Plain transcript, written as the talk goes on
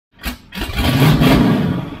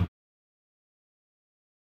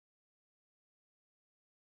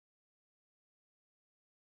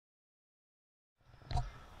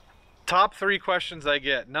Top 3 questions I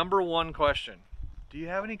get. Number 1 question: do you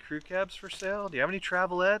have any crew cabs for sale? Do you have any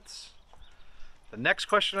Travelettes? The next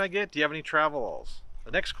question I get: do you have any Travelals?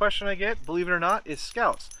 The next question I get, believe it or not, is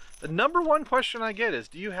Scouts. The number 1 question I get is,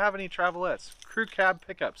 do you have any Travelettes? Crew cab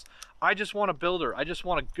pickups. I just want a builder. I just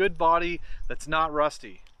want a good body that's not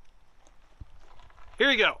rusty.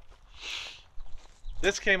 Here you go.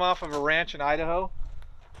 This came off of a ranch in Idaho.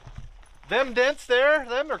 Them dents there,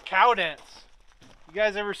 them are cow dents. You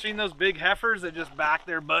guys ever seen those big heifers that just back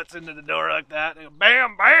their butts into the door like that? They go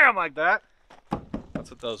bam, bam, like that? That's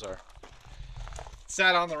what those are.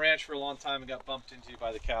 Sat on the ranch for a long time and got bumped into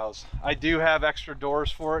by the cows. I do have extra doors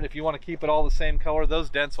for it. If you want to keep it all the same color, those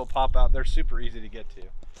dents will pop out. They're super easy to get to.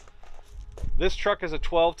 This truck is a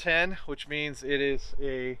 1210, which means it is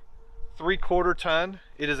a 3/4 ton.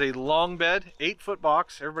 It is a long bed, 8-foot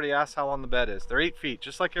box. Everybody asks how long the bed is. They're 8 feet,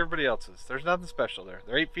 just like everybody else's. There's nothing special there.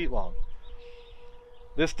 They're 8 feet long.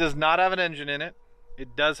 This does not have an engine in it.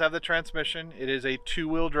 It does have the transmission. It is a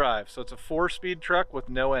 2-wheel drive, so it's a 4-speed truck with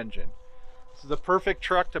no engine. This is the perfect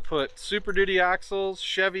truck to put Super Duty axles,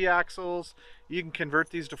 Chevy axles. You can convert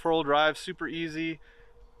these to 4-wheel drive super easy.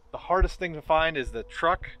 The hardest thing to find is the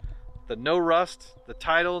truck, the no rust, the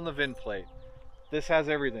title, and the VIN plate. This has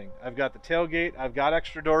everything. I've got the tailgate. I've got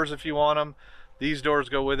extra doors if you want them. These doors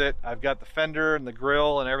go with it. I've got the fender and the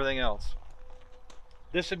grill and everything else.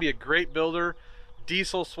 This would be a great builder.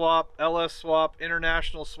 Diesel swap, LS swap,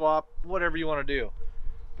 international swap, whatever you want to do.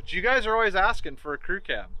 But you guys are always asking for a crew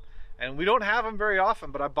cab. And we don't have them very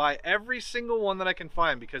often, but I buy every single one that I can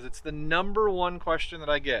find because it's the number 1 question that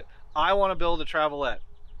I get. I want to build a Travelette.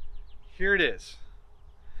 Here it is.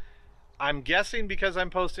 I'm guessing because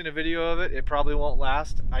I'm posting a video of it, it probably won't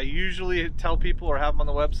last. I usually tell people or have them on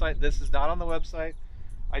the website. This is not on the website.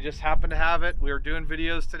 I just happen to have it. We were doing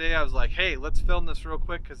videos today. I was like, hey, let's film this real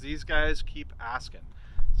quick because these guys keep asking.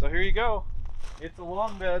 So here you go. It's a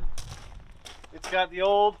long bed. It's got the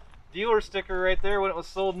old dealer sticker right there when it was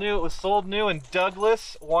sold new. It was sold new in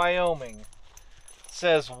Douglas, Wyoming. It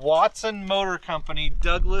says Watson Motor Company,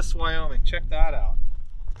 Douglas, Wyoming. Check that out.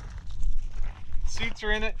 Seats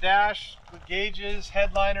are in it, dash with gauges,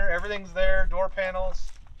 headliner, everything's there, door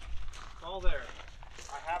panels, it's all there.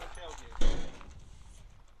 I have a tailgate.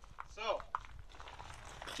 So,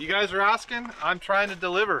 you guys are asking, I'm trying to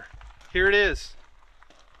deliver. Here it is.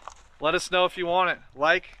 Let us know if you want it.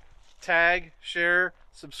 Like, tag, share,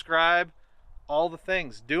 subscribe, all the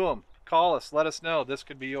things. Do them. Call us. Let us know. This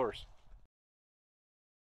could be yours.